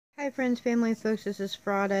Hi friends, family, folks, this is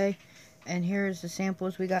Friday, and here's the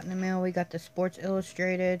samples we got in the mail. We got the Sports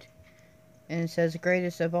Illustrated, and it says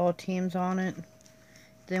greatest of all teams on it.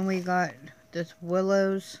 Then we got this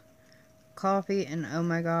Willow's coffee, and oh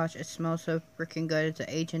my gosh, it smells so freaking good. It's an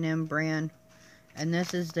H&M brand, and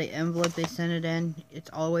this is the envelope they sent it in.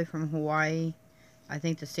 It's all the way from Hawaii. I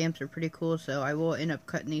think the stamps are pretty cool, so I will end up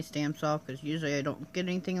cutting these stamps off, because usually I don't get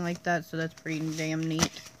anything like that, so that's pretty damn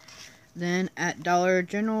neat. Then at Dollar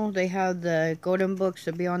General, they have the golden books,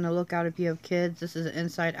 so be on the lookout if you have kids. This is an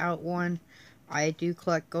inside out one. I do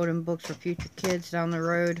collect golden books for future kids down the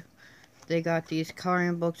road. They got these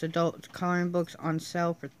coloring books, adult coloring books on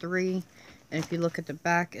sale for $3. And if you look at the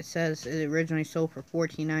back, it says it originally sold for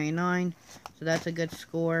 $14.99. So that's a good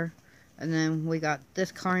score. And then we got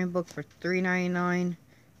this coloring book for $3.99.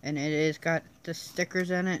 And it is got the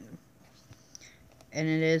stickers in it. And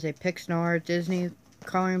it is a Pixar Disney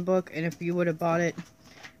coloring book, and if you would have bought it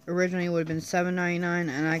originally, it would have been $7.99,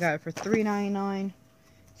 and I got it for $3.99.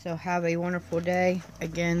 So have a wonderful day.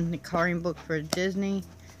 Again, the coloring book for Disney,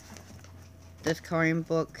 this coloring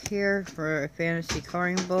book here for a fantasy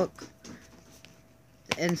coloring book,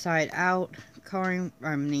 the Inside Out coloring,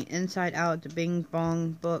 the Inside Out, the Bing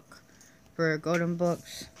Bong book for golden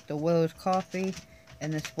books, the Willow's coffee,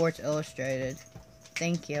 and the Sports Illustrated.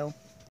 Thank you.